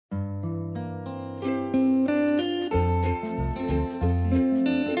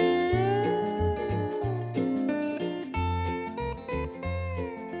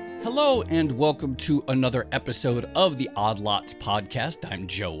Hello and welcome to another episode of the Odd Lots podcast. I'm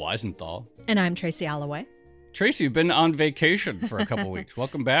Joe Weisenthal. And I'm Tracy Alloway. Tracy, you've been on vacation for a couple weeks.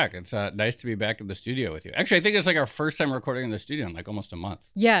 Welcome back. It's nice to be back in the studio with you. Actually, I think it's like our first time recording in the studio in like almost a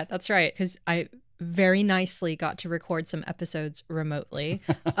month. Yeah, that's right. Because I very nicely got to record some episodes remotely.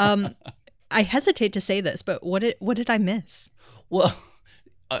 I hesitate to say this, but what did I miss? Well,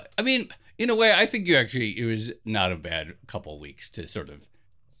 I mean, in a way, I think it was not a bad couple weeks to sort of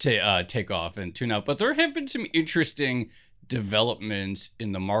take off and tune out. But there have been some interesting developments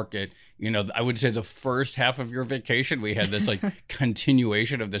in the market. You know, I would say the first half of your vacation, we had this like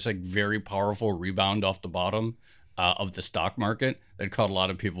continuation of this like very powerful rebound off the bottom of the stock market that caught a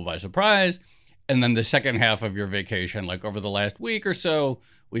lot of people by surprise. And then the second half of your vacation, like over the last week or so,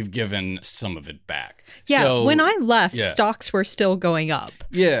 we've given some of it back. Yeah, so, when I left, stocks were still going up.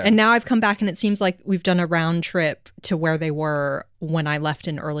 Yeah. And now I've come back and it seems like we've done a round trip to where they were when I left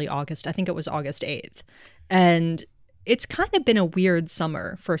in early August. I think it was August 8th. And it's kind of been a weird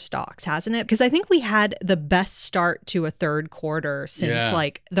summer for stocks, hasn't it? Because I think we had the best start to a third quarter since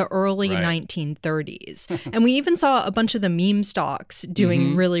like the early 1930s. And we even saw a bunch of the meme stocks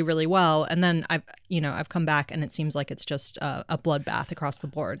doing really, really well. And then I've come back and it seems like it's just a bloodbath across the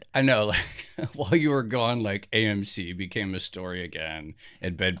board. I know. Like, while you were gone, like AMC became a story again,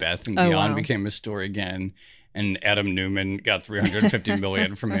 and Bed Bath & Beyond became a story again. And Adam Newman got $350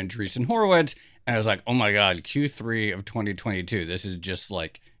 million from Andreessen Horowitz. And I was like, oh my God, Q3 of 2022. This is just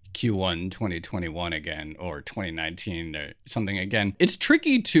like Q1 2021 again, or 2019 or something again. It's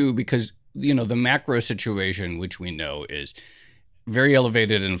tricky too, because, you know, the macro situation, which we know is very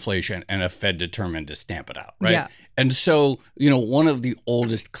elevated inflation and a Fed determined to stamp it out, right? Yeah. And so, you know, one of the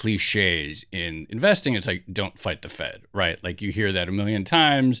oldest cliches in investing is like, don't fight the Fed, right? Like you hear that a million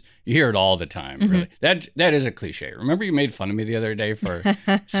times. You hear it all the time, really. That is a cliche. Remember you made fun of me the other day for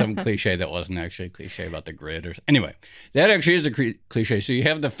some cliche that wasn't actually a cliche about the grid or anyway, that actually is a cliche. So you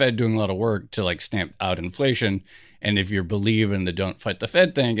have the Fed doing a lot of work to like stamp out inflation. And if you believe in the don't fight the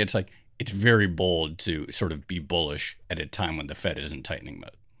Fed thing, it's like, it's very bold to sort of be bullish at a time when the Fed is in tightening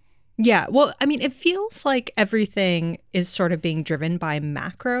mode. Yeah, well, I mean, it feels like everything is sort of being driven by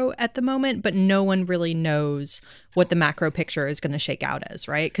macro at the moment, but no one really knows what the macro picture is going to shake out as,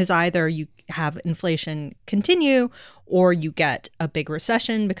 right? Because either you have inflation continue or you get a big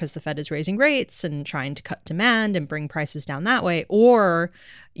recession because the Fed is raising rates and trying to cut demand and bring prices down that way. Or,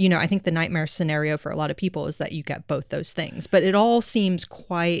 you know, I think the nightmare scenario for a lot of people is that you get both those things. But it all seems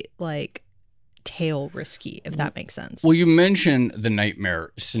quite like tail risky, if that makes sense. Well, you mentioned the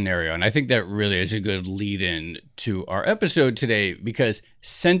nightmare scenario, and I think that really is a good lead in to our episode today because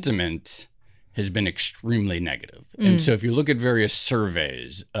sentiment has been extremely negative. And so if you look at various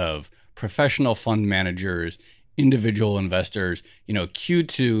surveys of professional fund managers, individual investors, you know,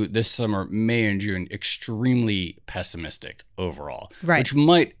 Q2 this summer, May and June, extremely pessimistic overall, right? Which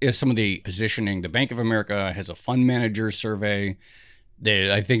might is some of the positioning. The Bank of America has a fund manager survey.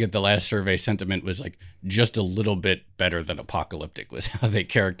 I think at the last survey, sentiment was like just a little bit better than apocalyptic was how they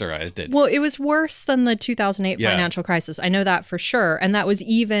characterized it. Well, it was worse than the 2008 financial crisis. I know that for sure. And that was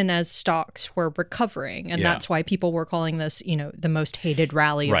even as stocks were recovering. And that's why people were calling this, you know, the most hated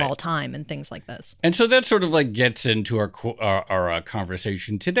rally of all time and things like this. And so that sort of like gets into our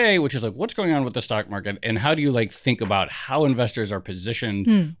conversation today, which is like, what's going on with the stock market and how do you like think about how investors are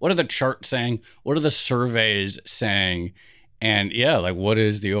positioned? What are the charts saying? What are the surveys saying? And like what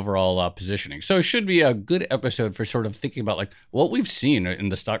is the overall positioning? So it should be a good episode for sort of thinking about like what we've seen in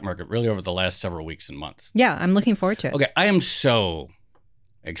the stock market really over the last several weeks and months. Yeah, I'm looking forward to it. Okay, I am so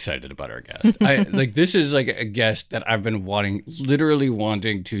excited about our guest. This is like a guest that I've been literally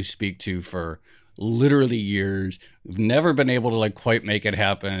wanting to speak to for literally years. We've never been able to like quite make it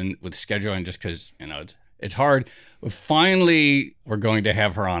happen with scheduling just because, you know, it's hard. But finally, we're going to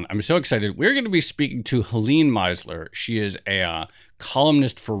have her on. I'm so excited. We're going to be speaking to Helene Meisler. She is a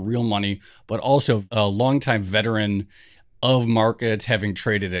columnist for Real Money, but also a longtime veteran of markets, having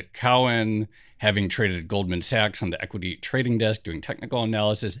traded at Cowen, having traded at Goldman Sachs on the equity trading desk, doing technical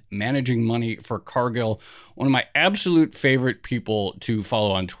analysis, managing money for Cargill. One of my absolute favorite people to follow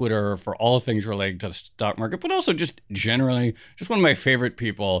on Twitter for all things related to the stock market, but also just generally, just one of my favorite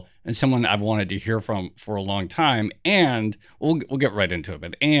people and someone I've wanted to hear from for a long time. And we'll get right into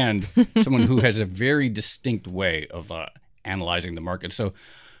it, and someone who has a very distinct way of analyzing the market. So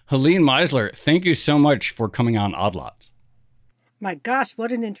Helene Meisler, thank you so much for coming on Odd Lots. My gosh,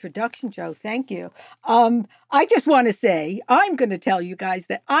 what an introduction, Joe. Thank you. I just want to say, I'm going to tell you guys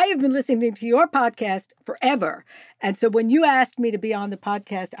that I have been listening to your podcast forever. And so when you asked me to be on the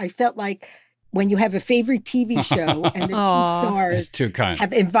podcast, I felt like when you have a favorite TV show and the two Aw. stars That's too kind.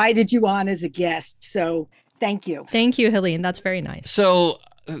 have invited you on as a guest. So thank you. Thank you, Helene. That's very nice. So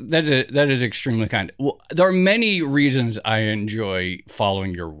that is extremely kind. Well, there are many reasons I enjoy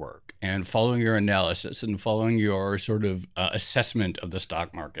following your work and following your analysis and following your sort of assessment of the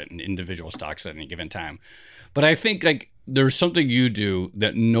stock market and individual stocks at any given time. But I think like there's something you do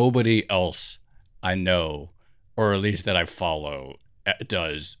that nobody else I know, or at least that I follow,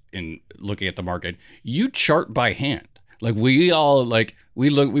 does in looking at the market. You chart by hand. Like we all like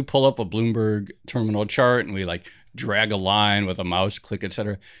we pull up a Bloomberg terminal chart and we like drag a line with a mouse click,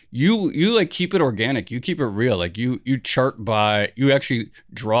 etc. You like keep it organic. You keep it real. Like you chart by, you actually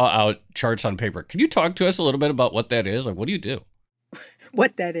draw out charts on paper. Can you talk to us a little bit about what that is? Like what do you do?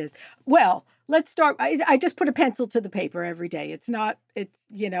 What that is. Well, let's start. I just put a pencil to the paper every day. It's and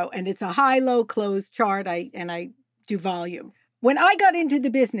it's a high, low, close chart. I do volume. When I got into the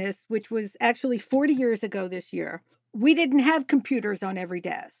business, which was actually 40 years ago this year, we didn't have computers on every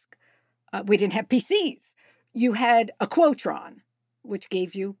desk. We didn't have PCs. You had a Quotron, which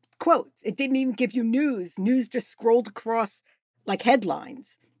gave you quotes. It didn't even give you news. News just scrolled across like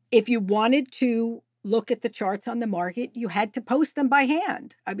headlines. If you wanted to look at the charts on the market, you had to post them by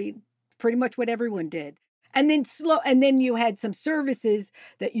hand. I mean, pretty much what everyone did. And then you had some services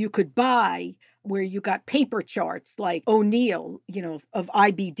that you could buy where you got paper charts, like O'Neill, of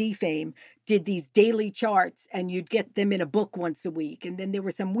IBD fame, did these daily charts and you'd get them in a book once a week. And then there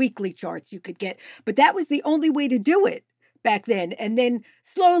were some weekly charts you could get. But that was the only way to do it back then. And then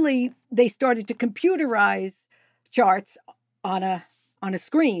slowly they started to computerize charts on a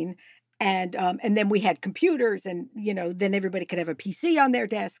screen. And then we had computers and, then everybody could have a PC on their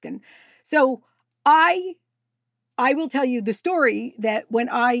desk. And so I will tell you the story that when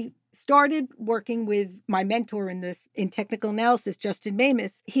I started working with my mentor in technical analysis, Justin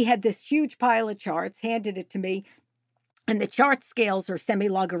Mamus, he had this huge pile of charts, handed it to me, and the chart scales are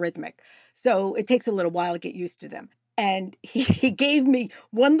semi-logarithmic. So it takes a little while to get used to them. And he gave me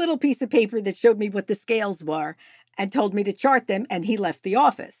one little piece of paper that showed me what the scales were and told me to chart them, and he left the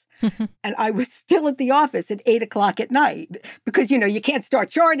office. And I was still at the office at 8:00 at night because, you can't start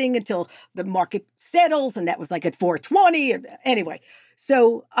charting until the market settles, and that was like at 4:20. Anyway,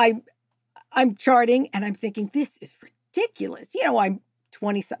 so I'm charting, and I'm thinking, this is ridiculous. I'm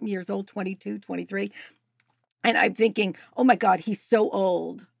 20-something years old, 22, 23. And I'm thinking, oh, my God, he's so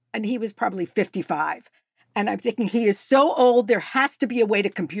old. And he was probably 55. And I'm thinking, he is so old, there has to be a way to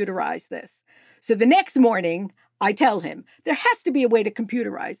computerize this. So the next morning, I tell him, there has to be a way to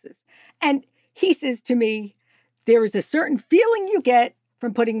computerize this. And he says to me, there is a certain feeling you get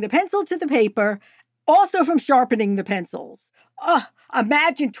from putting the pencil to the paper, also from sharpening the pencils.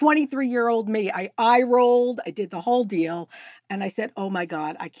 Imagine 23-year-old me. I eye rolled. I did the whole deal. And I said, oh, my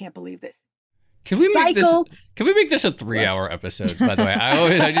God, I can't believe this. Can we make this a 3-hour episode, by the way?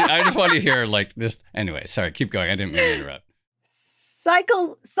 I just want to hear like this. Anyway, sorry, keep going. I didn't mean to interrupt.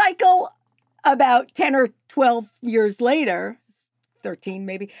 Cycle about 10 or 12 years later, 13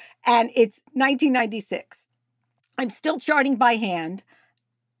 maybe, and it's 1996. I'm still charting by hand,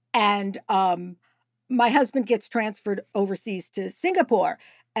 and my husband gets transferred overseas to Singapore.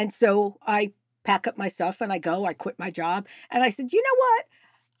 And so I pack up my stuff and I quit my job. And I said, you know what?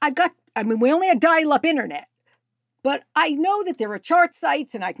 We only had dial-up internet, but I know that there are chart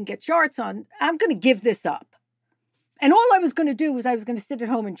sites and I can get charts on. I'm going to give this up. And all I was going to do was I was going to sit at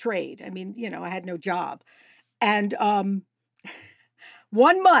home and trade. I mean, I had no job. And 1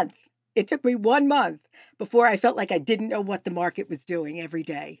 month, it took me 1 month before I felt like I didn't know what the market was doing every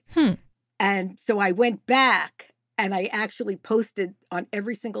day. And so I went back and I actually posted on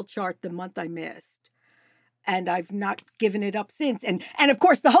every single chart the month I missed. And I've not given it up since. And of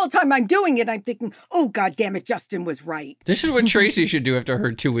course, the whole time I'm doing it, I'm thinking, oh, God damn it, Justin was right. This is what Tracy should do after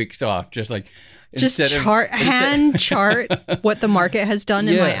her 2 weeks off. Just hand chart what the market has done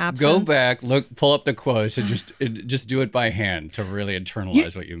in my absence. Go back, pull up the quotes and just do it by hand to really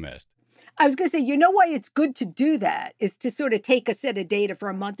internalize what you missed. I was going to say, why it's good to do that is to sort of take a set of data for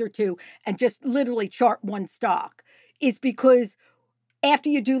a month or two and just literally chart one stock, is because after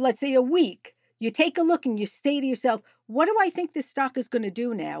you do, let's say, a week, you take a look and you say to yourself, what do I think this stock is going to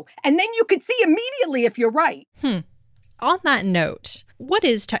do now? And then you could see immediately if you're right. On that note, what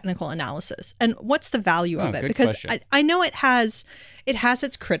is technical analysis and what's the value of it? Because I know it has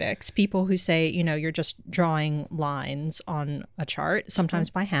its critics, people who say, you're just drawing lines on a chart,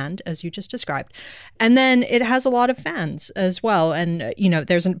 sometimes by hand, as you just described. And then it has a lot of fans as well. And,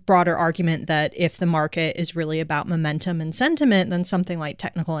 there's a broader argument that if the market is really about momentum and sentiment, then something like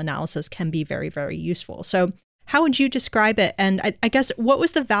technical analysis can be very, very useful. So How would you describe it? And I guess what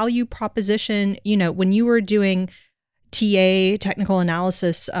was the value proposition, when you were doing TA, technical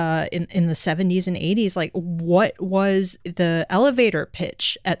analysis, in the 70s and 80s? Like, what was the elevator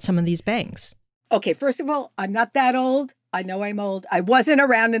pitch at some of these banks? Okay, first of all, I'm not that old. I know I'm old. I wasn't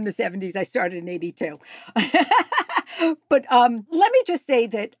around in the 70s. I started in 82. But let me just say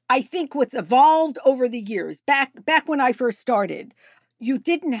that I think what's evolved over the years, back when I first started, you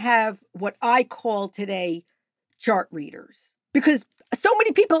didn't have what I call today chart readers. Because so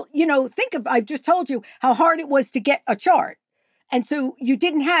many people, I've just told you how hard it was to get a chart. And so you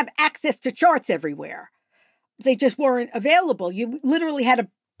didn't have access to charts everywhere. They just weren't available. You literally had to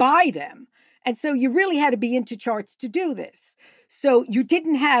buy them. And so you really had to be into charts to do this. So you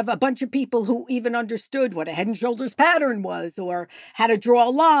didn't have a bunch of people who even understood what a head and shoulders pattern was or how to draw a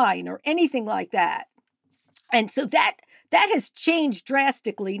line or anything like that. And so that has changed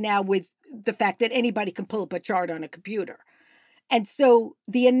drastically now with the fact that anybody can pull up a chart on a computer. And so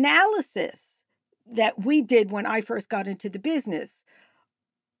the analysis that we did when I first got into the business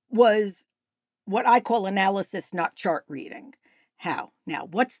was what I call analysis, not chart reading. How? Now,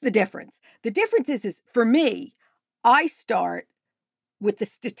 what's the difference? The difference is for me, I start with the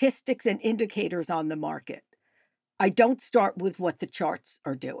statistics and indicators on the market. I don't start with what the charts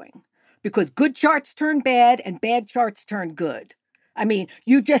are doing, because good charts turn bad and bad charts turn good. I mean,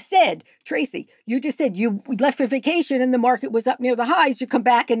 you just said, Tracy, you left for vacation and the market was up near the highs. You come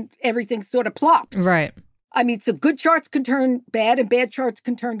back and everything sort of plopped. Right. I mean, so good charts can turn bad and bad charts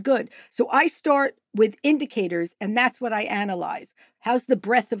can turn good. So I start with indicators, and that's what I analyze. How's the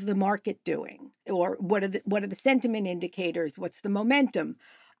breadth of the market doing? Or what are the sentiment indicators? What's the momentum?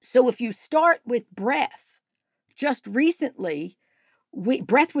 So if you start with breadth, just recently,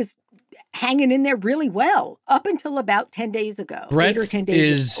 breadth was hanging in there really well up until about 10 days ago. Breadth 8 or 10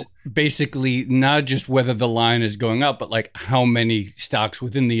 days is ago. basically not just whether the line is going up, but like how many stocks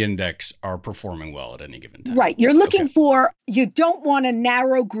within the index are performing well at any given time. Right. You're looking for, you don't want a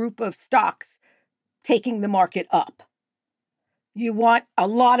narrow group of stocks taking the market up. You want a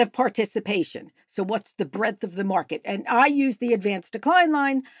lot of participation. So what's the breadth of the market? And I use the advanced decline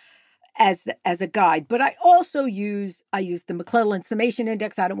line as a guide, but I also use the McClellan summation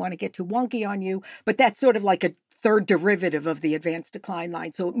index. I don't want to get too wonky on you, but that's sort of like a third derivative of the advanced decline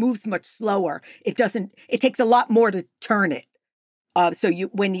line. So it moves much slower. It takes a lot more to turn it. So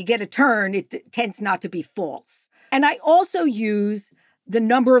when you get a turn, it tends not to be false. And I also use the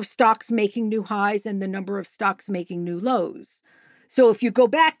number of stocks making new highs and the number of stocks making new lows. So if you go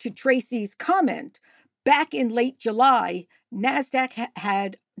back to Tracy's comment, back in late July, NASDAQ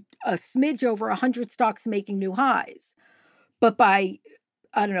had a smidge over 100 stocks making new highs. But by,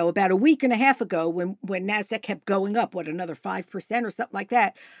 I don't know, about a week and a half ago, when NASDAQ kept going up, another 5% or something like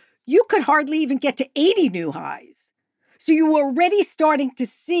that, you could hardly even get to 80 new highs. So you were already starting to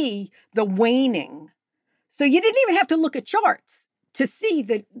see the waning. So you didn't even have to look at charts to see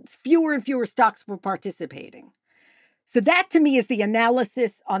that fewer and fewer stocks were participating. So that to me is the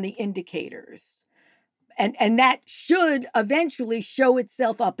analysis on the indicators. And that should eventually show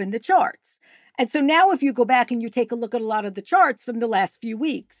itself up in the charts. And so now if you go back and you take a look at a lot of the charts from the last few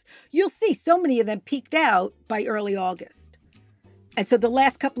weeks, you'll see so many of them peaked out by early August. And so the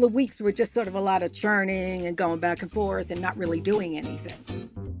last couple of weeks were just sort of a lot of churning and going back and forth and not really doing anything.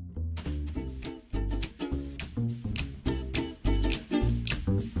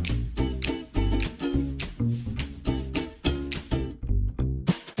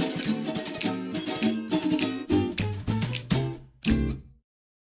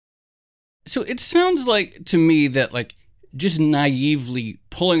 So it sounds like to me that like just naively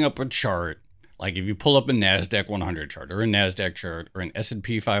pulling up a chart, like if you pull up a NASDAQ 100 chart or a NASDAQ chart or an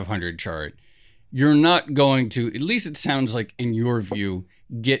S&P 500 chart, you're not going to, at least it sounds like in your view,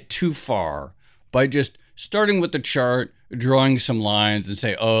 get too far by just starting with the chart, drawing some lines and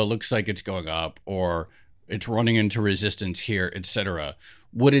say, oh, it looks like it's going up or it's running into resistance here, etc.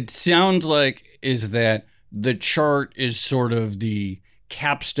 What it sounds like is that the chart is sort of the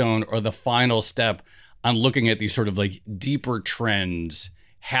capstone or the final step on looking at these sort of like deeper trends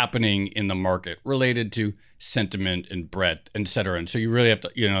happening in the market related to sentiment and breadth, et cetera. And so you really have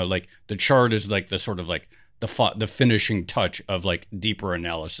to, like the chart is like the sort of like the finishing touch of like deeper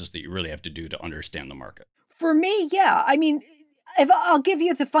analysis that you really have to do to understand the market. For me, yeah. I mean, I'll give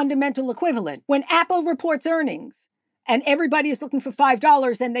you the fundamental equivalent. When Apple reports earnings and everybody is looking for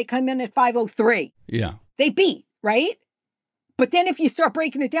 $5 and they come in at 503. Yeah. They beat, right? But then if you start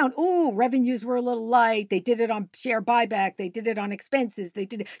breaking it down, revenues were a little light. They did it on share buyback. They did it on expenses.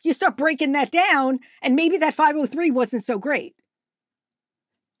 You start breaking that down, and maybe that 503 wasn't so great.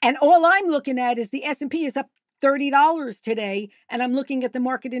 And all I'm looking at is the S&P is up $30 today, and I'm looking at the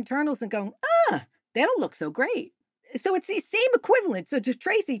market internals and going, they don't look so great. So it's the same equivalent. So to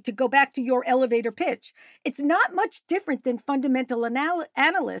Tracy, to go back to your elevator pitch, it's not much different than fundamental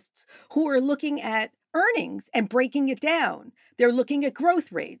analysts who are looking at earnings and breaking it down. They're looking at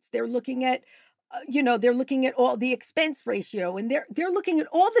growth rates. They're looking at, they're looking at all the expense ratio, and they're looking at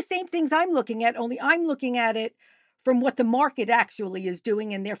all the same things I'm looking at, only I'm looking at it from what the market actually is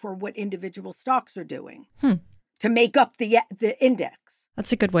doing, and therefore what individual stocks are doing to make up the index.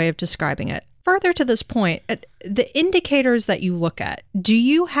 That's a good way of describing it. Further to this point, the indicators that you look at, do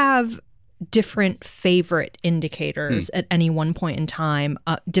you have different favorite indicators at any one point in time,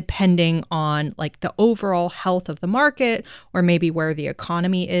 depending on like the overall health of the market or maybe where the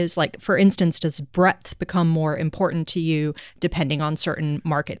economy is? Like, for instance, does breadth become more important to you depending on certain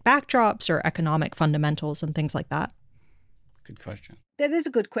market backdrops or economic fundamentals and things like that? Good question. That is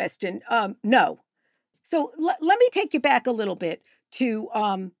a good question. No. So let me take you back a little bit to,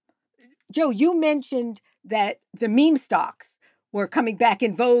 Joe, you mentioned that the meme stocks were coming back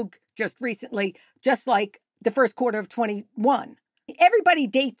in vogue just recently, just like the first quarter of 21. Everybody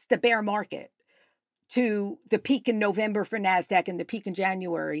dates the bear market to the peak in November for NASDAQ and the peak in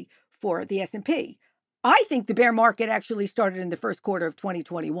January for the S&P. I think the bear market actually started in the first quarter of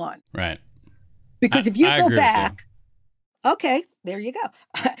 2021. Right. Because if you go back, okay, there you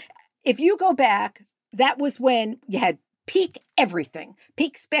go. If you go back, that was when you had peak everything,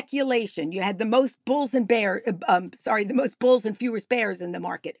 peak speculation. You had the most bulls and the most bulls and fewest bears in the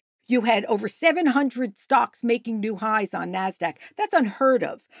market. You had over 700 stocks making new highs on NASDAQ. That's unheard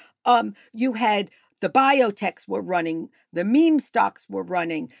of. You had the biotechs were running, the meme stocks were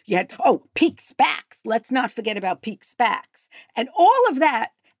running. You had, peak SPACs. Let's not forget about peak SPACs. And all of that.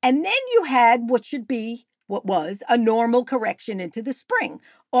 And then you had what was a normal correction into the spring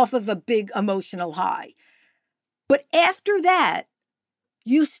off of a big emotional high. But after that,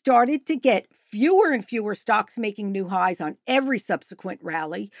 you started to get fewer and fewer stocks making new highs on every subsequent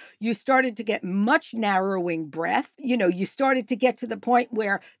rally. You started to get much narrowing breadth. You started to get to the point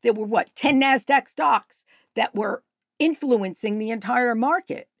where there were 10 NASDAQ stocks that were influencing the entire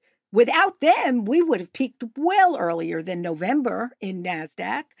market. Without them, we would have peaked well earlier than November in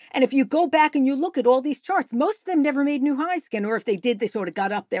NASDAQ. And if you go back and you look at all these charts, most of them never made new highs again, or if they did, they sort of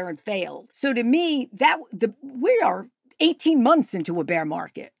got up there and failed. So to me, we are 18 months into a bear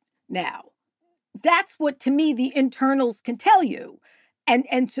market now. That's what, to me, the internals can tell you.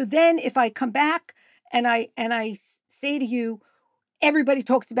 And so then if I come back and I say to you, everybody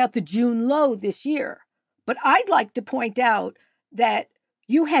talks about the June low this year, but I'd like to point out that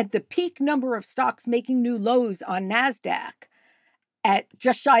you had the peak number of stocks making new lows on NASDAQ at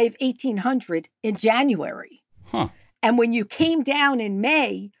just shy of 1,800 in January. And when you came down in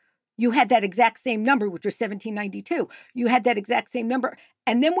May, you had that exact same number, which was 1,792. You had that exact same number.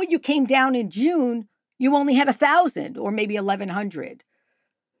 And then when you came down in June, you only had 1,000 or maybe 1,100.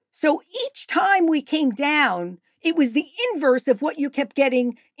 So each time we came down, it was the inverse of what you kept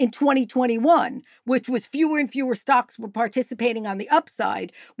getting in 2021, which was fewer and fewer stocks were participating on the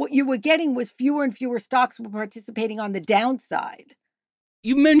upside. What you were getting was fewer and fewer stocks were participating on the downside.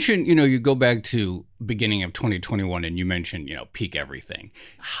 You mentioned, you go back to beginning of 2021 and you mentioned, peak everything.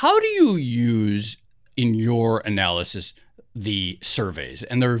 How do you use in your analysis the surveys?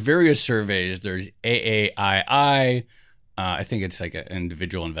 And there are various surveys. There's AAII. I think it's like an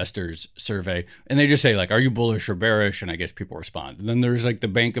individual investors survey. And they just say, like, are you bullish or bearish? And I guess people respond. And then there's like the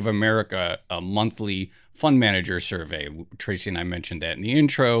Bank of America, a monthly fund manager survey. Tracy and I mentioned that in the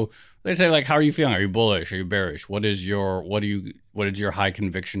intro. They say, like, how are you feeling? Are you bullish? Are you bearish? What is your high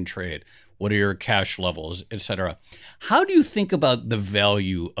conviction trade? What are your cash levels, et cetera? How do you think about the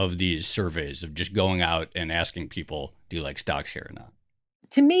value of these surveys, of just going out and asking people, do you like stocks here or not?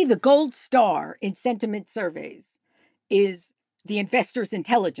 To me, the gold star in sentiment surveys is the investor's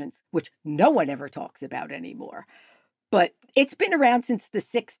intelligence, which no one ever talks about anymore. But it's been around since the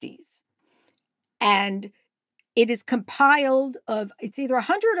 60s. And it is compiled of, it's either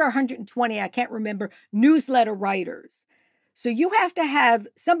 100 or 120, I can't remember, newsletter writers. So you have to have,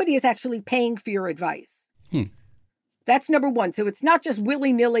 somebody is actually paying for your advice. That's number one. So it's not just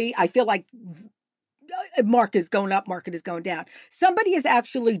willy-nilly, I feel like market is going up, market is going down. Somebody is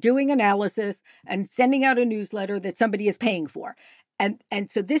actually doing analysis and sending out a newsletter that somebody is paying for. And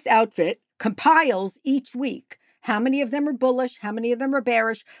so this outfit compiles each week how many of them are bullish, how many of them are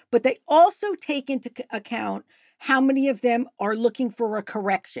bearish, but they also take into account how many of them are looking for a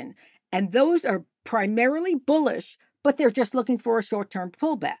correction. And those are primarily bullish, but they're just looking for a short-term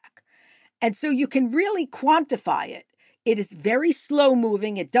pullback. And so you can really quantify it. It is very slow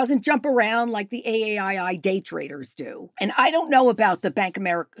moving. It doesn't jump around like the AAII day traders do. And I don't know about the Bank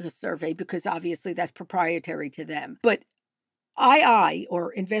America survey because obviously that's proprietary to them. But II,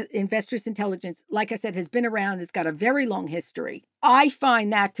 or Investors Intelligence, like I said, has been around. It's got a very long history. I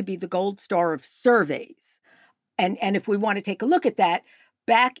find that to be the gold star of surveys. And if we want to take a look at that,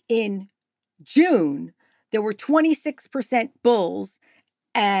 back in June, there were 26% bulls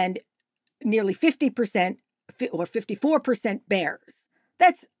and nearly 50% or 54% bears.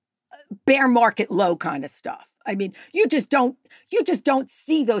 That's bear market low kind of stuff. I mean, you just don't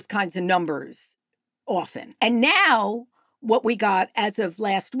see those kinds of numbers often. And now what we got as of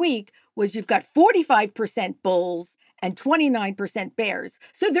last week was you've got 45% bulls and 29% bears.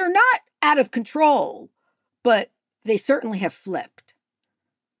 So they're not out of control, but they certainly have flipped.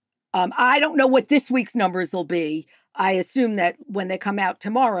 I don't know what this week's numbers will be. I assume that when they come out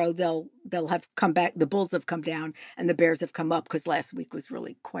tomorrow, they'll have come back. The bulls have come down and the bears have come up because last week was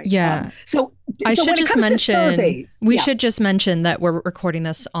really quite. So I should just mention surveys, we should just mention that we're recording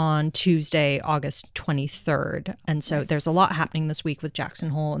this on Tuesday, August 23rd, and so there's a lot happening this week with Jackson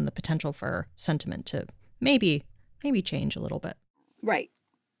Hole and the potential for sentiment to maybe change a little bit. Right.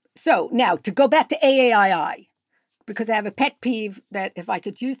 So now to go back to AAII. Because I have a pet peeve that if I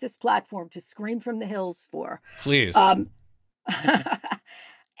could use this platform to scream from the hills for. Please.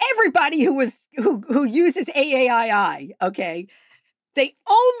 Everybody who uses AAII, okay, they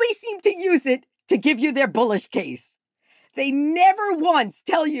only seem to use it to give you their bullish case. They never once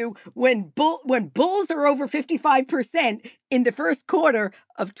tell you when bulls are over 55% in the first quarter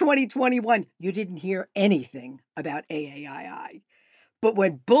of 2021, you didn't hear anything about AAII. But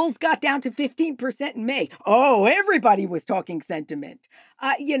when bulls got down to 15% in May, everybody was talking sentiment.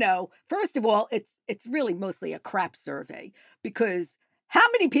 First of all, it's really mostly a crap survey because how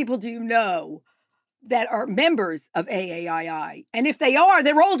many people do you know that are members of AAII? And if they are,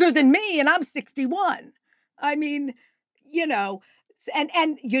 they're older than me and I'm 61. I mean,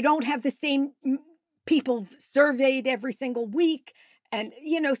 and you don't have the same people surveyed every single week. And,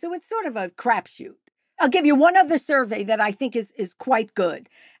 so it's sort of a crapshoot. I'll give you one other survey that I think is quite good,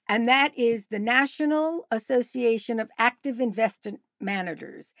 and that is the National Association of Active Investment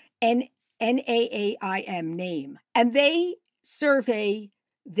Managers, NAAIM name. And they survey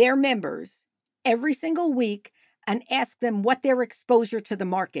their members every single week and ask them what their exposure to the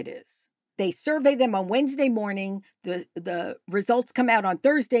market is. They survey them on Wednesday morning. The results come out on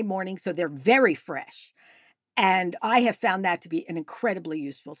Thursday morning, so they're very fresh. And I have found that to be an incredibly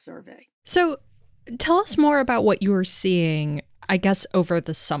useful survey. So tell us more about what you were seeing, I guess, over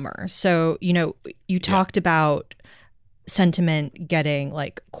the summer. So, you talked about sentiment getting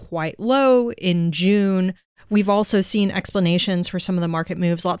quite low in June. We've also seen explanations for some of the market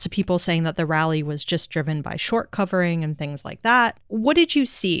moves. Lots of people saying that the rally was just driven by short covering and things like that. What did you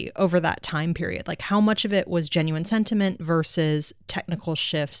see over that time period? How much of it was genuine sentiment versus technical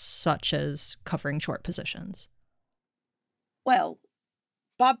shifts such as covering short positions? Well,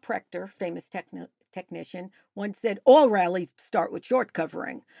 Bob Prechter, famous technician, once said all rallies start with short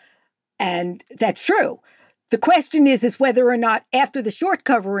covering. And that's true. The question is whether or not after the short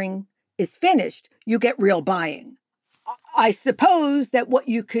covering is finished, you get real buying. I suppose that what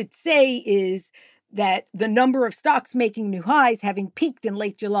you could say is that the number of stocks making new highs, having peaked in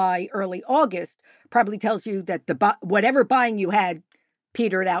late July, early August, probably tells you that whatever buying you had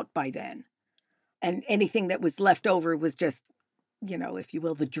petered out by then. And anything that was left over was just, if you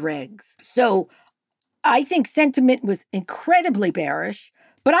will, the dregs. So I think sentiment was incredibly bearish,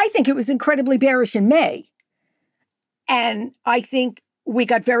 but I think it was incredibly bearish in May. And I think we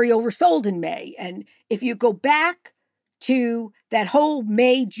got very oversold in May. And if you go back to that whole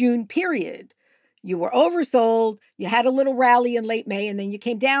May, June period, you were oversold, you had a little rally in late May, and then you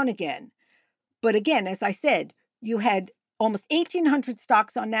came down again. But again, as I said, you had almost 1,800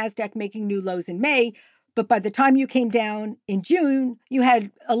 stocks on NASDAQ making new lows in May. But by the time you came down in June, you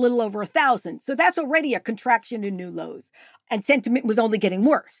had a little over 1,000. So that's already a contraction in new lows. And sentiment was only getting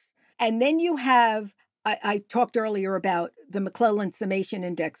worse. And then you have, I talked earlier about the McClellan Summation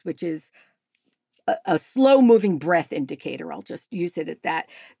Index, which is a slow-moving breath indicator. I'll just use it at that.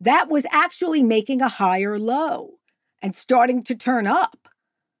 That was actually making a higher low and starting to turn up.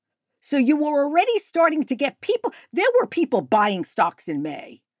 So you were already starting to get people. There were people buying stocks in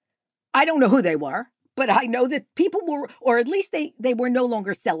May. I don't know who they were. But I know that people were, or at least they were no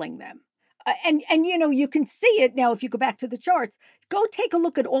longer selling them. And you can see it now if you go back to the charts. Go take a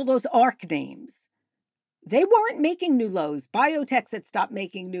look at all those ARC names. They weren't making new lows. Biotechs had stopped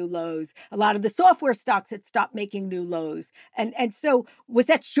making new lows. A lot of the software stocks had stopped making new lows. And so was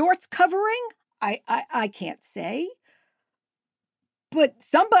that shorts covering? I can't say. But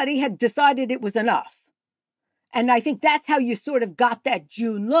somebody had decided it was enough. And I think that's how you sort of got that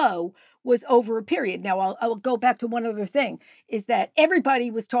June low, was over a period. Now, I'll go back to one other thing, is that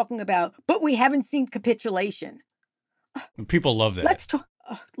everybody was talking about, but we haven't seen capitulation. People love that.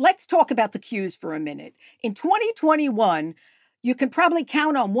 Let's talk about the Qs for a minute. In 2021, you can probably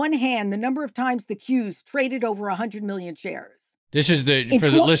count on one hand the number of times the Qs traded over 100 million shares. This is the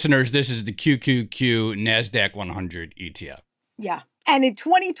listeners, this is the QQQ NASDAQ 100 ETF. Yeah. And in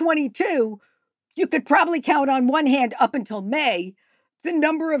 2022, you could probably count on one hand up until May the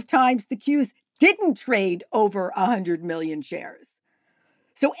number of times the Qs didn't trade over 100 million shares.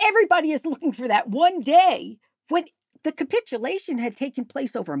 So everybody is looking for that one day when the capitulation had taken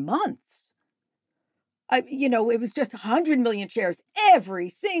place over months. It was just 100 million shares every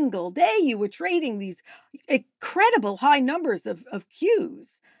single day. You were trading these incredible high numbers of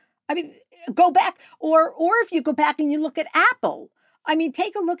Qs. I mean, go back, or if you go back and you look at Apple, I mean,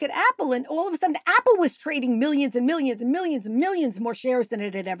 take a look at Apple, and all of a sudden Apple was trading millions and millions and millions and millions more shares than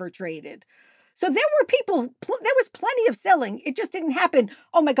it had ever traded. So there was plenty of selling. It just didn't happen,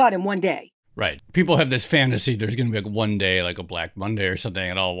 oh my God, in one day. Right. People have this fantasy there's going to be like one day, like a Black Monday or something,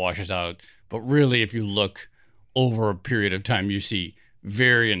 and it all washes out. But really, if you look over a period of time, you see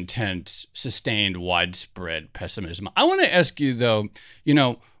very intense, sustained, widespread pessimism. I want to ask you, though,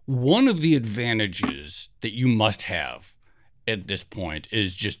 one of the advantages that you must have at this point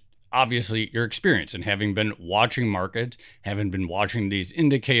is just obviously your experience and having been watching markets, having been watching these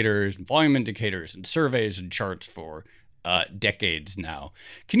indicators and volume indicators and surveys and charts for decades now.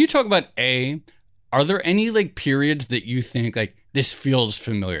 Can you talk about are there any like periods that you think like this feels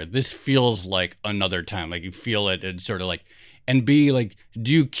familiar? This feels like another time, like you feel it and sort of like, and B, like,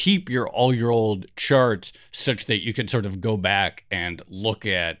 do you keep all your old charts such that you can sort of go back and look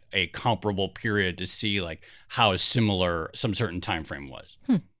at a comparable period to see like how similar some certain time frame was?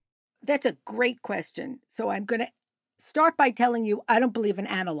 That's a great question. So I'm going to start by telling you, I don't believe in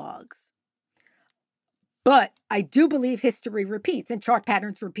analogs. But I do believe history repeats and chart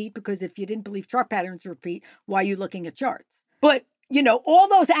patterns repeat, because if you didn't believe chart patterns repeat, why are you looking at charts? But, all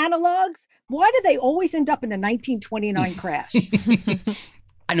those analogs, why do they always end up in a 1929 crash?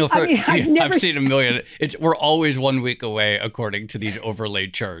 I know. I've seen a million. We're always 1 week away, according to these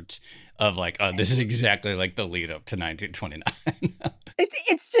overlaid charts, of like, this is exactly like the lead up to 1929.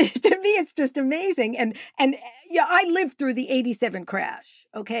 It's just, to me, it's just amazing. And I lived through the 87 crash.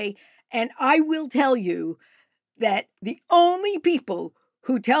 Okay. And I will tell you that the only people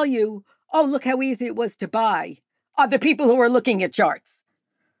who tell you, oh, look how easy it was to buy, are the people who are looking at charts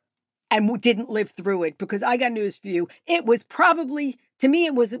and didn't live through it. Because I got news for you. It was probably, to me,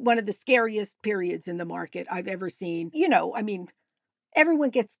 it was one of the scariest periods in the market I've ever seen. Everyone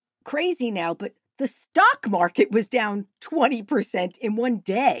gets crazy now, but the stock market was down 20% in one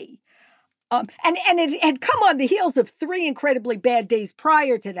day. And it had come on the heels of 3 incredibly bad days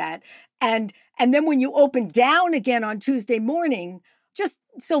prior to that. And then when you opened down again on Tuesday morning, just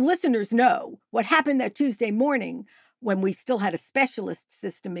so listeners know what happened that Tuesday morning when we still had a specialist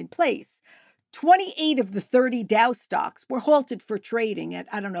system in place, 28 of the 30 Dow stocks were halted for trading at,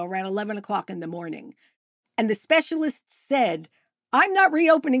 around 11 o'clock in the morning. And the specialists said, I'm not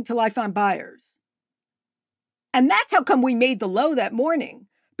reopening till I find buyers. And that's how come we made the low that morning.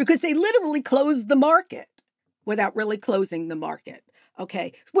 Because they literally closed the market without really closing the market,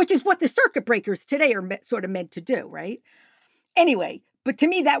 okay? Which is what the circuit breakers today are sort of meant to do, right? Anyway, but to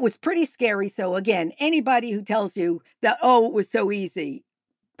me, that was pretty scary. So again, anybody who tells you that, oh, it was so easy,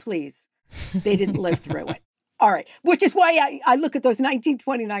 please, they didn't live through it. All right, which is why I look at those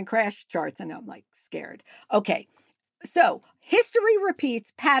 1929 crash charts and I'm like scared. Okay, so history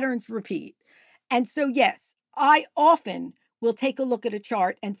repeats, patterns repeat. And so, yes, I often will take a look at a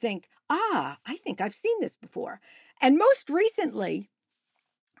chart and think, I think I've seen this before. And most recently,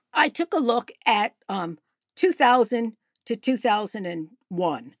 I took a look at 2000 to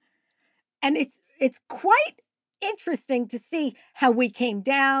 2001. And it's quite interesting to see how we came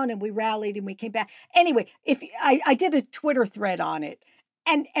down and we rallied and we came back. Anyway, I did a Twitter thread on it.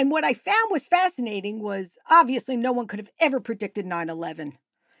 And what I found was fascinating was obviously no one could have ever predicted 9/11.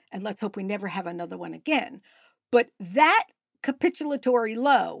 And let's hope we never have another one again. But that capitulatory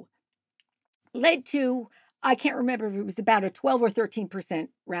low led to, I can't remember if it was about a 12 or 13%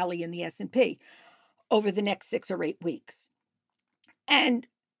 rally in the S&P over the next 6 or 8 weeks. And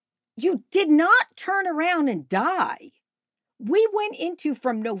you did not turn around and die. We went into,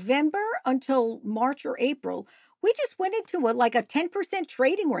 from November until March or April, we just went into a 10%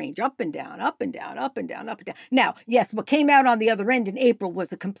 trading range, up and down, up and down, up and down, up and down. Now, yes, what came out on the other end in April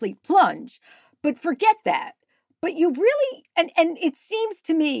was a complete plunge, but forget that. But you really, and it seems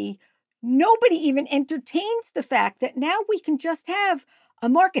to me, nobody even entertains the fact that now we can just have a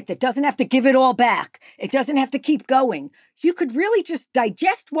market that doesn't have to give it all back. It doesn't have to keep going. You could really just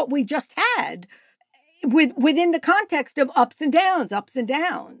digest what we just had within the context of ups and downs, ups and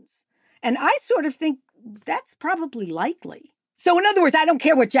downs. And I sort of think that's probably likely. So in other words, I don't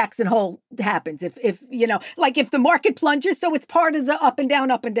care what Jackson Hole happens. If you know, like if the market plunges, so it's part of the up and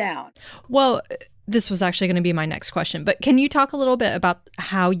down, up and down. Well, this was actually going to be my next question, but can you talk a little bit about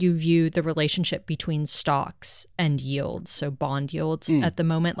how you view the relationship between stocks and yields, so bond yields at the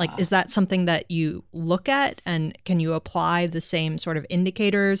moment? Like, is that something that you look at, and can you apply the same sort of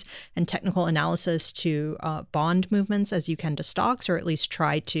indicators and technical analysis to bond movements as you can to stocks, or at least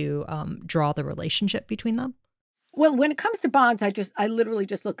try to draw the relationship between them? Well, when it comes to bonds, I literally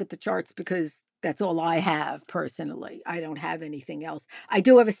just look at the charts because that's all I have personally. I don't have anything else. I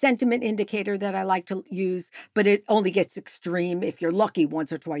do have a sentiment indicator that I like to use, but it only gets extreme if you're lucky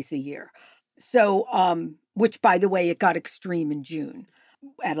once or twice a year. So, which by the way, it got extreme in June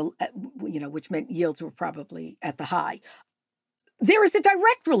which meant yields were probably at the high. There is a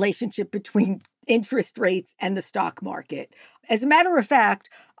direct relationship between interest rates and the stock market. As a matter of fact,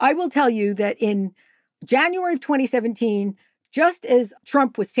 I will tell you that in January of 2017, just as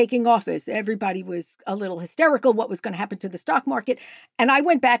Trump was taking office, everybody was a little hysterical what was going to happen to the stock market. And I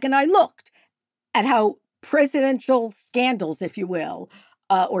went back and I looked at how presidential scandals, if you will,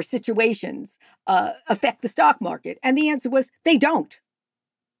 or situations affect the stock market. And the answer was they don't.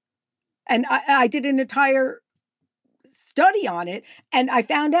 And I did an entire study on it, and I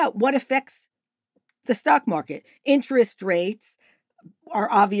found out what affects the stock market. Interest rates are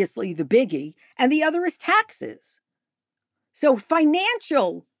obviously the biggie, and the other is taxes. So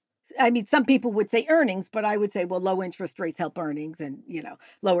some people would say earnings, but I would say, well, low interest rates help earnings and,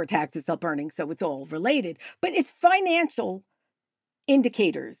 lower taxes help earnings. So it's all related. But it's financial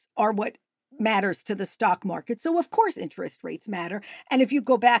indicators are what matters to the stock market. So, of course, interest rates matter. And if you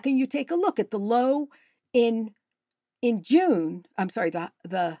go back and you take a look at the low in June,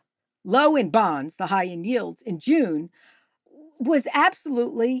 the low in bonds, the high in yields in June was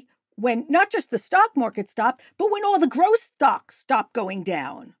absolutely when not just the stock market stopped, but when all the growth stocks stopped going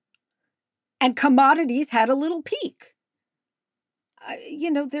down and commodities had a little peak. I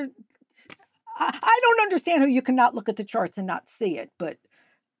don't understand how you cannot look at the charts and not see it, but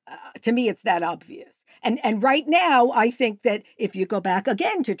to me, it's that obvious. And right now, I think that if you go back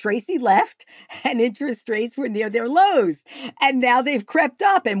again to Tracy left and interest rates were near their lows, and now they've crept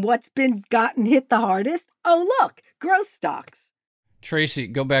up, and what's been gotten hit the hardest? Oh, look, growth stocks. Tracy,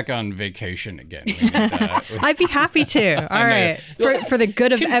 go back on vacation again. I'd be happy to. All right. For the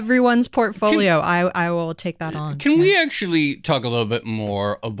good of everyone's portfolio, I will take that on. Can we actually talk a little bit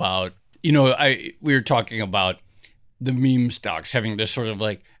more about, we were talking about the meme stocks having this sort of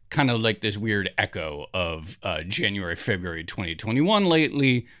kind of like this weird echo of January, February 2021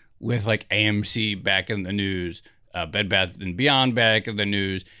 lately, with AMC back in the news, Bed Bath & Beyond back in the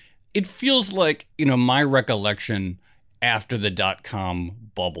news. It feels like, my recollection after the dot-com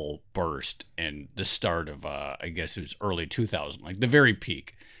bubble burst and the start of, I guess it was early 2000, the very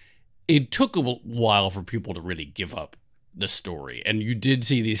peak, it took a while for people to really give up the story. And you did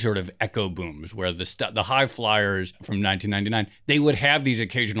see these sort of echo booms where the high flyers from 1999, they would have these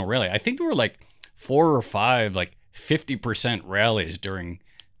occasional rallies. I think there were 4 or 5, 50% rallies during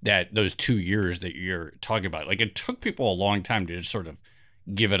those 2 years that you're talking about. It took people a long time to just sort of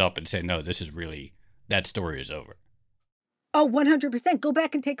give it up and say, no, this is really, that story is over. Oh, 100%. Go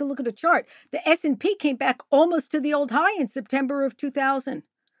back and take a look at a chart. The S&P came back almost to the old high in September of 2000.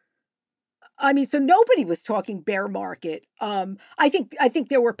 So nobody was talking bear market. I think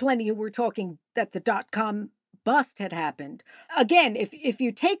there were plenty who were talking that the dot-com bust had happened. Again, if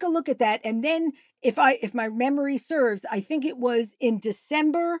you take a look at that, and then if my memory serves, I think it was in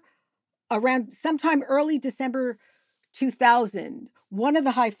December, around sometime early December 2000, one of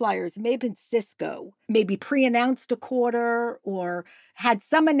the high flyers, may have been Cisco, maybe pre-announced a quarter or had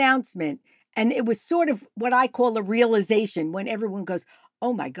some announcement. And it was sort of what I call a realization when everyone goes,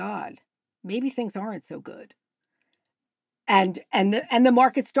 oh my God, maybe things aren't so good. And the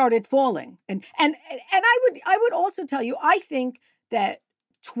market started falling. And I would also tell you, I think that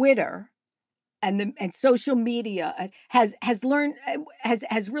Twitter and social media has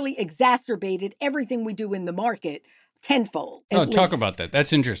really exacerbated everything we do in the market tenfold. Oh, talk about that.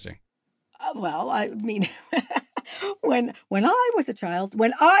 That's interesting. Well, I mean, when I was a child,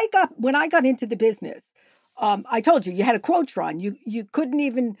 when I got into the business, I told you had a Quotron. You couldn't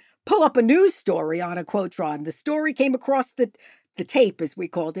even pull up a news story on a Quotron. The story came across the the tape, as we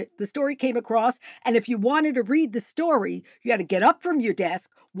called it. The story came across, and if you wanted to read the story, you had to get up from your desk,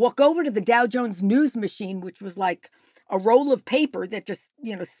 walk over to the Dow Jones news machine, which was like a roll of paper that just,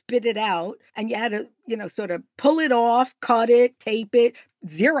 spit it out. And you had to, sort of pull it off, cut it, tape it,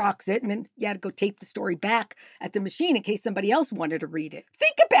 Xerox it, and then you had to go tape the story back at the machine in case somebody else wanted to read it.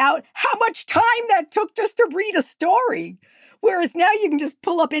 Think about how much time that took just to read a story. Whereas now you can just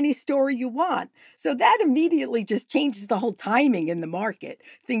pull up any story you want. So that immediately just changes the whole timing in the market.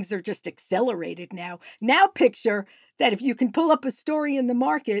 Things are just accelerated now. Now picture that if you can pull up a story in the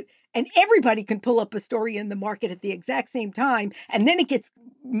market and everybody can pull up a story in the market at the exact same time, and then it gets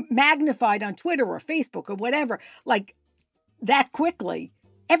magnified on Twitter or Facebook or whatever, like that quickly,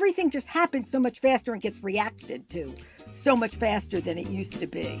 everything just happens so much faster and gets reacted to so much faster than it used to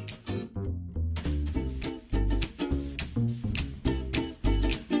be.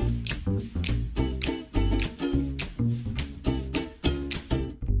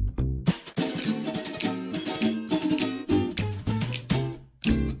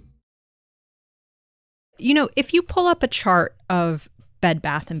 If you pull up a chart of Bed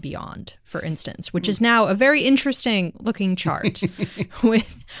Bath & Beyond, for instance, which is now a very interesting looking chart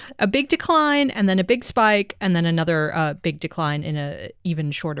with a big decline and then a big spike and then another big decline in a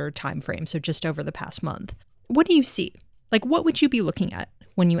even shorter time frame, so just over the past month. What do you see? Like, what would you be looking at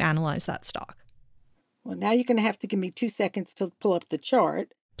when you analyze that stock? Well, now you're going to have to give me 2 seconds to pull up the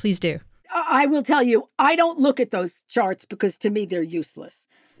chart. Please do. I will tell you, I don't look at those charts because to me they're useless.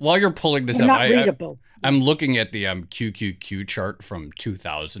 While you're pulling this They're up, not readable. I'm looking at the QQQ chart from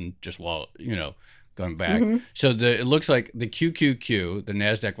 2000, just while, going back. Mm-hmm. So it looks like the QQQ, the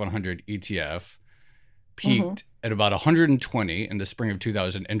NASDAQ 100 ETF, peaked at about 120 in the spring of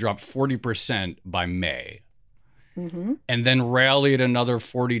 2000 and dropped 40% by May. Mm-hmm. And then rallied another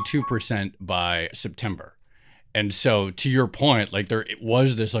 42% by September. And so to your point, like it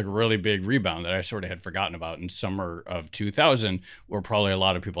was this like really big rebound that I sort of had forgotten about in summer of 2000, where probably a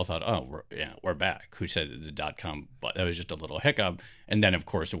lot of people thought, oh, we're back. Who said the .com? But that was just a little hiccup. And then, of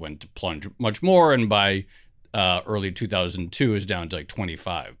course, it went to plunge much more. And by early 2002, is down to like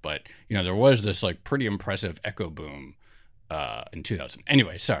 25. But, there was this like pretty impressive echo boom in 2000.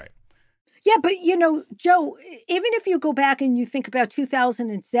 Anyway, sorry. Yeah, but, Joe, even if you go back and you think about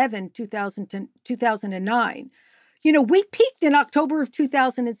 2007, 2009, we peaked in October of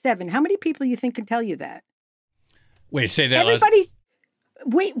 2007. How many people you think can tell you that? Wait, say that.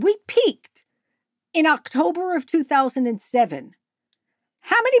 We peaked in October of 2007.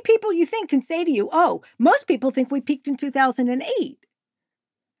 How many people you think can say to you, oh, most people think we peaked in 2008?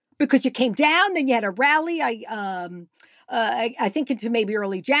 Because you came down, then you had a rally. I think into maybe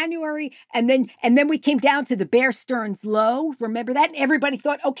early January. And then we came down to the Bear Stearns low. Remember that? And everybody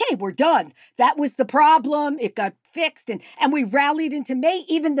thought, okay, we're done. That was the problem. It got fixed. And we rallied into May.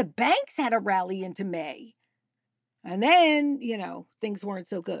 Even the banks had a rally into May. And then, things weren't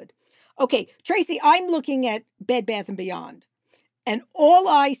so good. Okay, Tracy, I'm looking at Bed Bath & Beyond. And all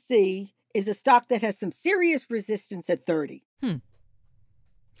I see is a stock that has some serious resistance at 30.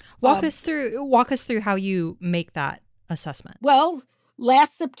 Walk us through how you make that assessment. Well,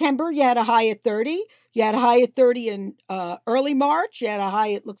 last September, you had a high at 30. You had a high at 30 in early March. You had a high,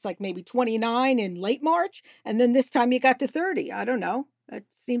 it looks like maybe 29 in late March. And then this time you got to 30. I don't know. It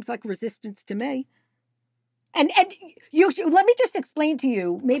seems like resistance to me. And let me just explain to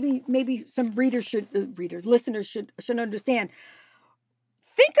you, maybe some listeners should understand.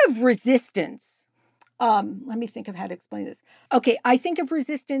 Think of resistance. Let me think of how to explain this. Okay, I think of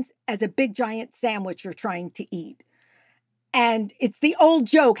resistance as a big giant sandwich you're trying to eat. And it's the old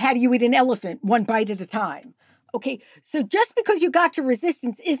joke, how do you eat an elephant? One bite at a time. Okay, so just because you got to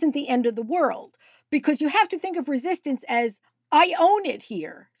resistance isn't the end of the world, because you have to think of resistance as, I own it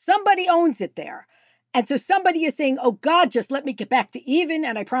here. Somebody owns it there. And so somebody is saying, oh God, just let me get back to even,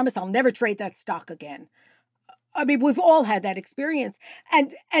 and I promise I'll never trade that stock again. I mean, we've all had that experience.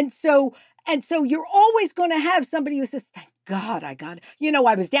 And so you're always going to have somebody who says, thank God I got it.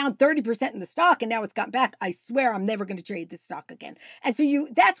 I was down 30% in the stock and now it's gotten back. I swear I'm never going to trade this stock again. And so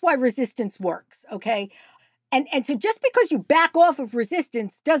that's why resistance works. Okay. And so just because you back off of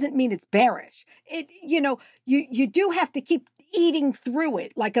resistance doesn't mean it's bearish. You do have to keep eating through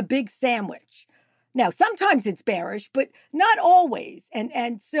it like a big sandwich. Now, sometimes it's bearish, but not always.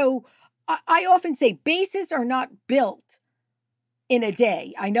 And so I often say bases are not built in a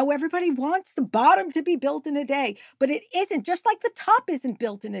day. I know everybody wants the bottom to be built in a day, but it isn't, just like the top isn't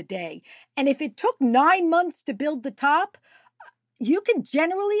built in a day. And if it took 9 months to build the top, you can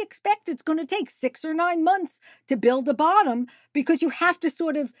generally expect it's going to take 6 or 9 months to build a bottom, because you have to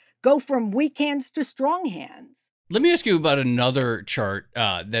sort of go from weak hands to strong hands. Let me ask you about another chart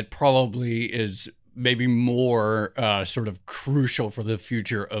that probably is maybe more sort of crucial for the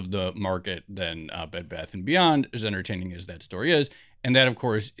future of the market than Bed Bath & Beyond, as entertaining as that story is. And that, of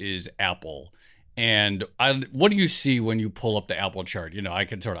course, is Apple. And what do you see when you pull up the Apple chart? You know, I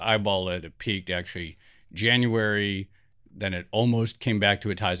can sort of eyeball it. It peaked actually January. Then it almost came back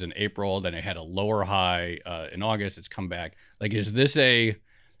to its highs in April. Then it had a lower high in August. It's come back. Like, is this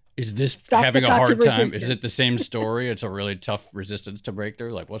Stock having that a got to hard time? resistance. Is it the same story? It's a really tough resistance to break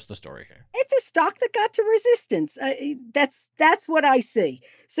through? Like, what's the story here? It's a stock that got to resistance. That's what I see.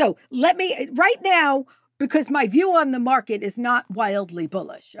 So let me right now, because my view on the market is not wildly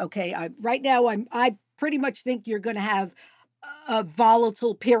bullish. Okay, right now I pretty much think you're going to have a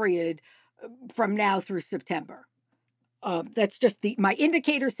volatile period from now through September. That's just my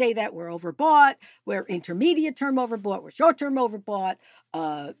indicators say that we're overbought, we're intermediate term overbought, we're short term overbought.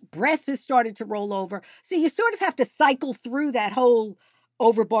 Breadth has started to roll over. So you sort of have to cycle through that whole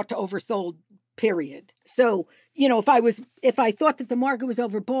overbought to oversold period. So, you know, if I thought that the market was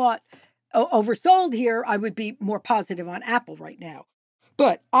oversold here, I would be more positive on Apple right now.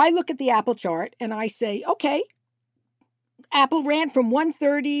 But I look at the Apple chart and I say, okay, Apple ran from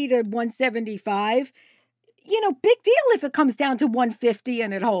 130 to 175. You know, big deal if it comes down to 150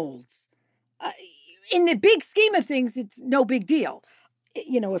 and it holds. In the big scheme of things, it's no big deal,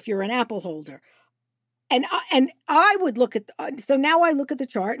 you know, if you're an Apple holder. And I would look at, so now I look at the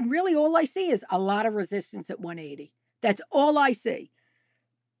chart and really all I see is a lot of resistance at 180. That's all I see.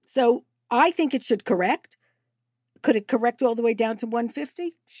 So I think it should correct. Could it correct all the way down to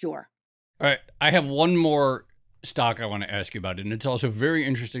 150? Sure. All right. I have one more stock I want to ask you about, and it's also a very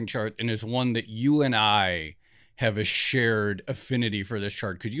interesting chart, and it's one that you and I have a shared affinity for this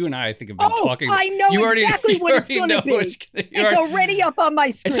chart, because you and I think have been talking. I know exactly what it's going to be. It's already up on my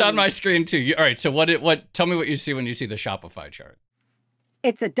screen. It's on my screen too. All right. So what? Tell me what you see when you see the Shopify chart.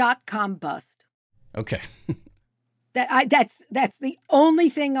 It's a .com bust. Okay. That's the only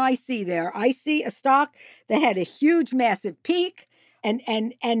thing I see there. I see a stock that had a huge, massive peak. And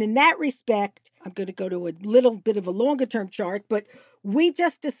in that respect, I'm going to go to a little bit of a longer term chart, but we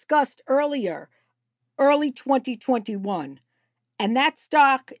just discussed earlier, early 2021. And that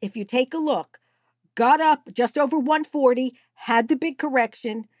stock, if you take a look, got up just over 140, had the big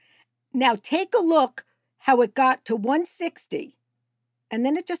correction. Now take a look how it got to 160, and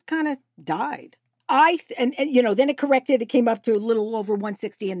then it just kind of died. And you know, then it corrected, it came up to a little over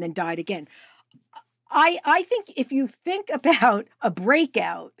 160 and then died again. I think if you think about a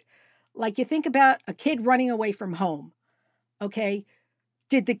breakout, like you think about a kid running away from home, okay?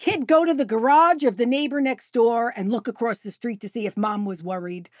 Did the kid go to the garage of the neighbor next door and look across the street to see if mom was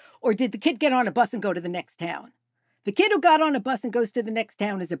worried? Or did the kid get on a bus and go to the next town? The kid who got on a bus and goes to the next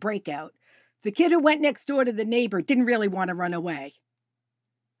town is a breakout. The kid who went next door to the neighbor didn't really want to run away.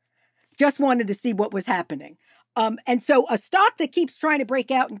 Just wanted to see what was happening. And so a stock that keeps trying to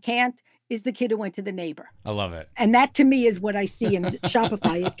break out and can't is the kid who went to the neighbor. I love it. And that to me is what I see in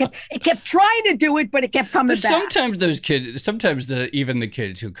Shopify. It kept trying to do it, but it kept coming back. Sometimes those kids, even the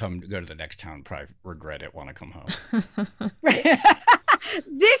kids who go to the next town probably regret it, want to come home.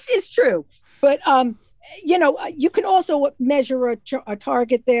 This is true. But, you know, you can also measure a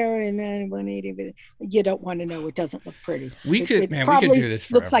target there and 180, but you don't want to know. It doesn't look pretty. We could do this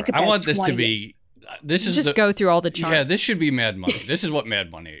forever. Looks like I want this to be... This is just go through all the charts. Yeah, this should be Mad Money. This is what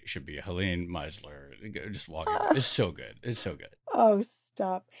Mad Money should be. Helene Meisler, just walk it. It's so good. It's so good. Oh,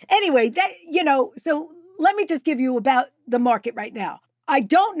 stop. Anyway, so let me just give you about the market right now. I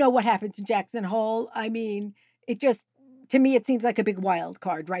don't know what happens in Jackson Hole. I mean, to me, it seems like a big wild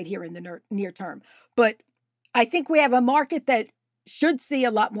card right here in the near term. But I think we have a market that should see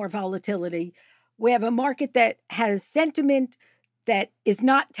a lot more volatility. We have a market that has sentiment that is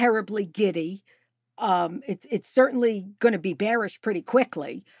not terribly giddy. It's certainly going to be bearish pretty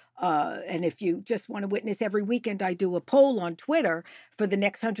quickly. And if you just want to witness, every weekend I do a poll on Twitter for the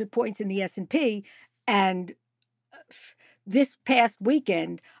next 100 points in the S&P. And this past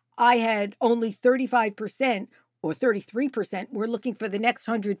weekend, I had only 35% or 33% were looking for the next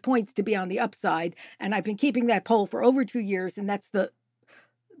 100 points to be on the upside. And I've been keeping that poll for over 2 years. And that's the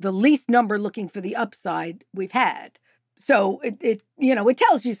least number looking for the upside we've had. So it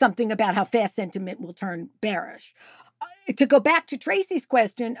tells you something about how fast sentiment will turn bearish. To go back to Tracy's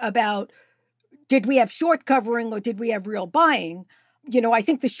question about did we have short covering or did we have real buying? You know, I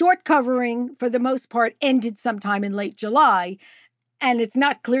think the short covering for the most part ended sometime in late July. And it's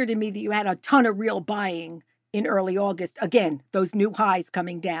not clear to me that you had a ton of real buying in early August. Again, those new highs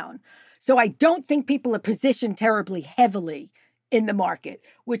coming down. So I don't think people are positioned terribly heavily in the market,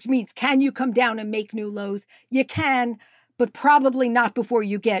 which means can you come down and make new lows? You can, but probably not before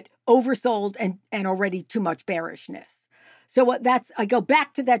you get oversold and already too much bearishness. So I go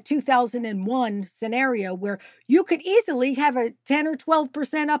back to that 2001 scenario where you could easily have a 10 or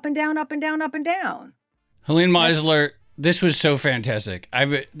 12% up and down, up and down, up and down. Helene Meisler, this was so fantastic.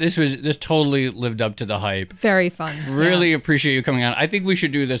 This totally lived up to the hype. Very fun. Really appreciate you coming on. I think we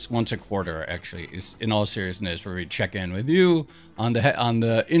should do this once a quarter, actually, in all seriousness, where we check in with you on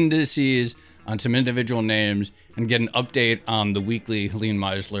the indices, on some individual names, and get an update on the weekly Helene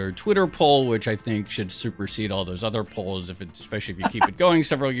Meisler Twitter poll, which I think should supersede all those other polls, especially if you keep it going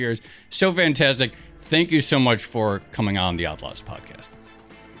several years. So fantastic. Thank you so much for coming on the Outlaws podcast.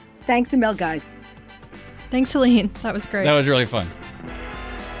 Thanks, Emil, guys. Thanks, Helene. That was great. That was really fun.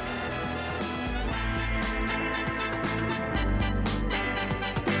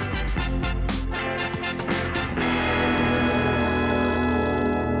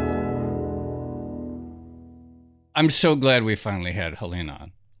 I'm so glad we finally had Helene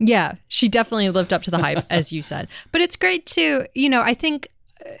on. Yeah, she definitely lived up to the hype, as you said. But it's great too. I think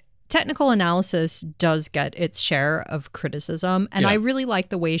technical analysis does get its share of criticism. And I really like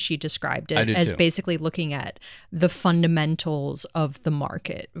the way she described it as basically looking at the fundamentals of the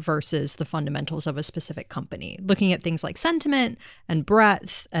market versus the fundamentals of a specific company, looking at things like sentiment and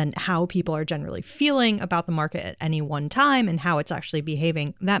breadth and how people are generally feeling about the market at any one time and how it's actually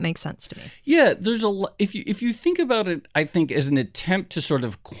behaving. That makes sense to me. Yeah, there's if you think about it, I think as an attempt to sort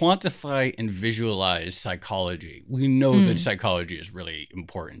of quantify and visualize psychology. We know that psychology is really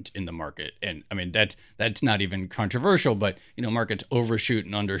important in the market, and I mean that's not even controversial. But markets overshoot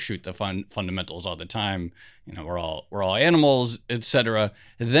and undershoot the fundamentals all the time. We're all animals, etc.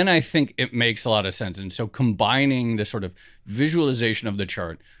 Then I think it makes a lot of sense. And so combining the sort of visualization of the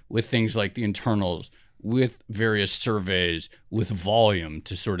chart with things like the internals, with various surveys, with volume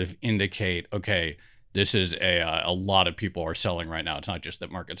to sort of indicate, okay, this is a lot of people are selling right now. It's not just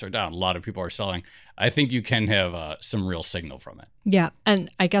that markets are down. A lot of people are selling. I think you can have some real signal from it. Yeah.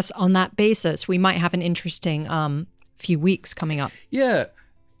 And I guess on that basis, we might have an interesting few weeks coming up. Yeah,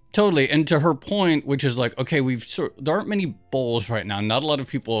 totally. And to her point, which is like, okay, there aren't many bulls right now. Not a lot of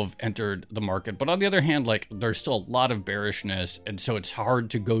people have entered the market. But on the other hand, like there's still a lot of bearishness. And so it's hard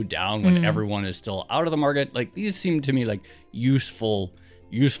to go down when everyone is still out of the market. Like these seem to me like useful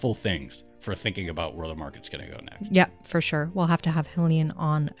things for thinking about where the market's going to go next. Yeah, for sure. We'll have to have Helene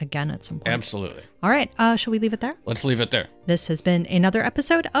on again at some point. Absolutely. All right. Shall we leave it there? Let's leave it there. This has been another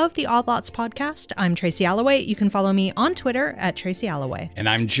episode of the Odd Lots podcast. I'm Tracy Alloway. You can follow me on Twitter at Tracy Alloway. And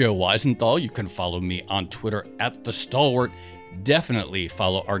I'm Joe Weisenthal. You can follow me on Twitter at The Stalwart. Definitely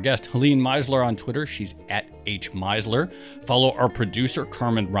follow our guest, Helene Meisler, on Twitter. She's at HMeisler. Follow our producer,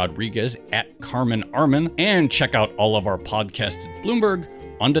 Carmen Rodriguez, at Carmen Armin. And check out all of our podcasts at Bloomberg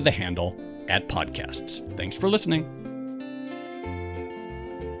under the handle @podcasts. Thanks for listening.